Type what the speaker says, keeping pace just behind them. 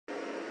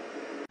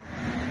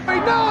Hey,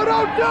 no,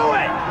 don't do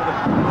it!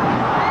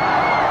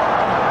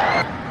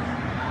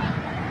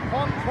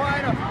 I'm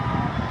trying to...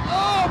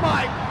 Oh,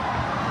 my...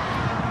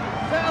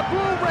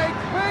 Sabu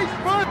breaks face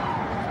first!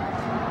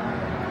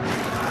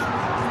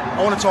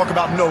 I want to talk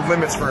about No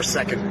Limits for a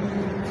second.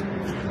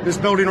 This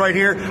building right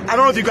here, I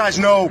don't know if you guys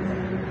know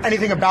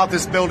anything about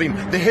this building,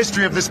 the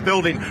history of this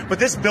building, but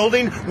this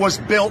building was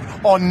built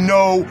on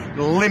no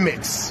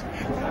limits.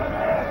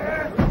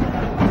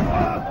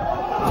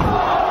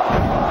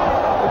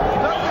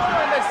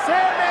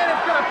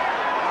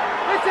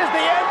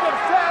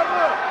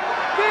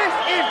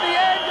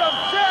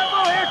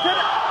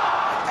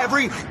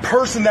 Every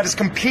person that has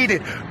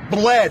competed,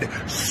 bled,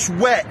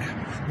 sweat,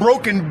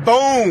 broken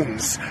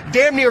bones,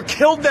 damn near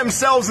killed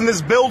themselves in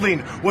this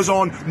building was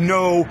on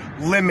No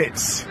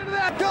Limits.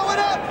 Going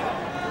up.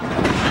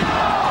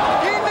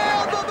 He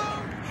nailed the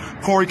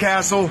move. Cory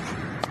Kastle,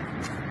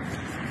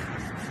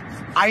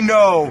 I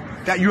know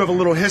that you have a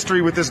little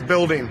history with this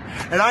building,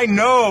 and I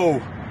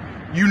know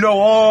you know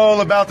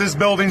all about this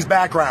building's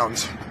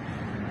background.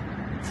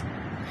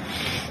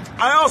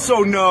 I also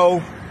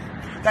know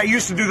that you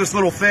used to do this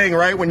little thing,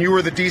 right, when you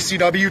were the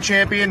DCW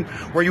champion,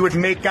 where you would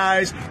make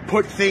guys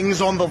put things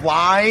on the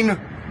line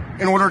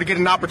in order to get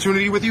an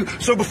opportunity with you.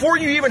 So before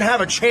you even have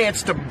a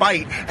chance to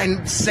bite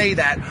and say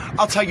that,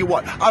 I'll tell you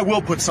what, I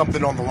will put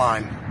something on the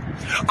line.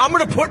 I'm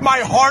going to put my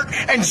heart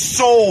and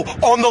soul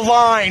on the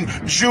line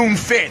June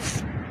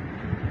 5th.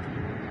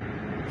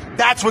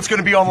 That's what's going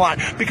to be on the line.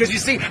 Because you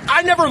see,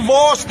 I never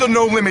lost the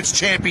No Limits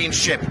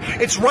Championship.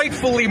 It's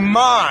rightfully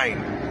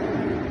mine.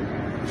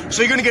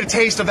 So you're going to get a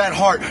taste of that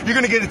heart. You're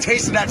going to get a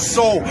taste of that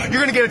soul.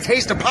 You're going to get a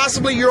taste of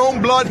possibly your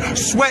own blood,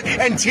 sweat,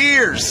 and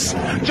tears.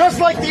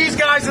 Just like these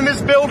guys in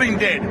this building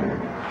did.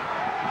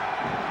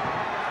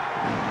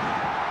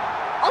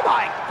 Oh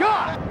my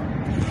God!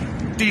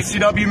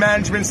 DCW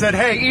management said,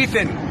 hey,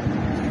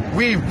 Ethan,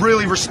 we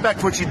really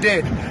respect what you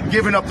did,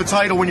 giving up the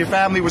title when your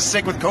family was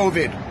sick with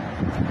COVID.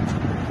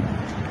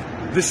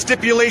 The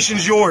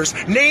stipulation's yours.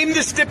 Name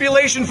the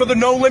stipulation for the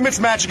No Limits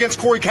match against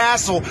Cory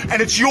Kastle,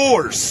 and it's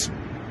yours.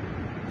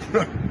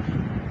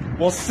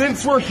 Well,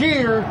 since we're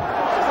here...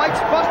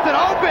 Fight's busted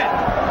open!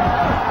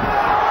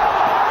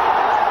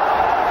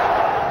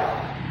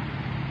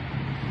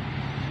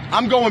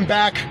 I'm going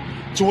back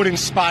to what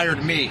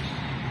inspired me.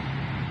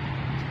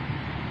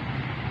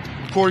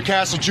 Cory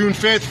Kastle, June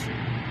 5th.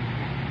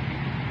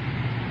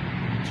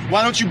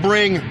 Why don't you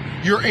bring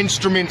your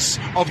instruments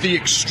of the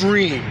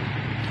extreme,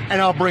 and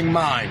I'll bring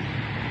mine.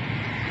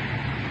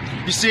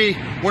 You see,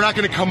 we're not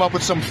going to come up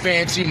with some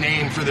fancy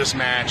name for this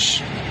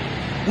match.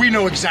 We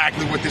know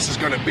exactly what this is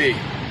going to be.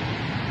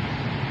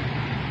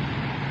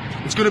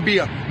 It's going to be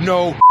a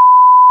No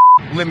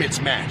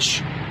Limits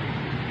match.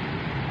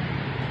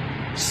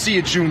 See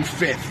you June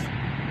 5th.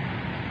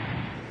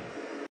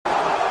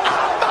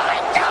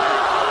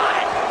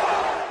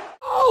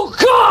 Oh,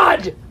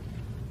 God!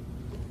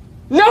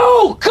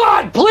 No!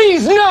 God,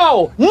 please,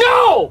 no!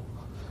 No!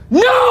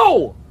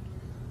 No!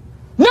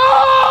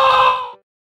 No!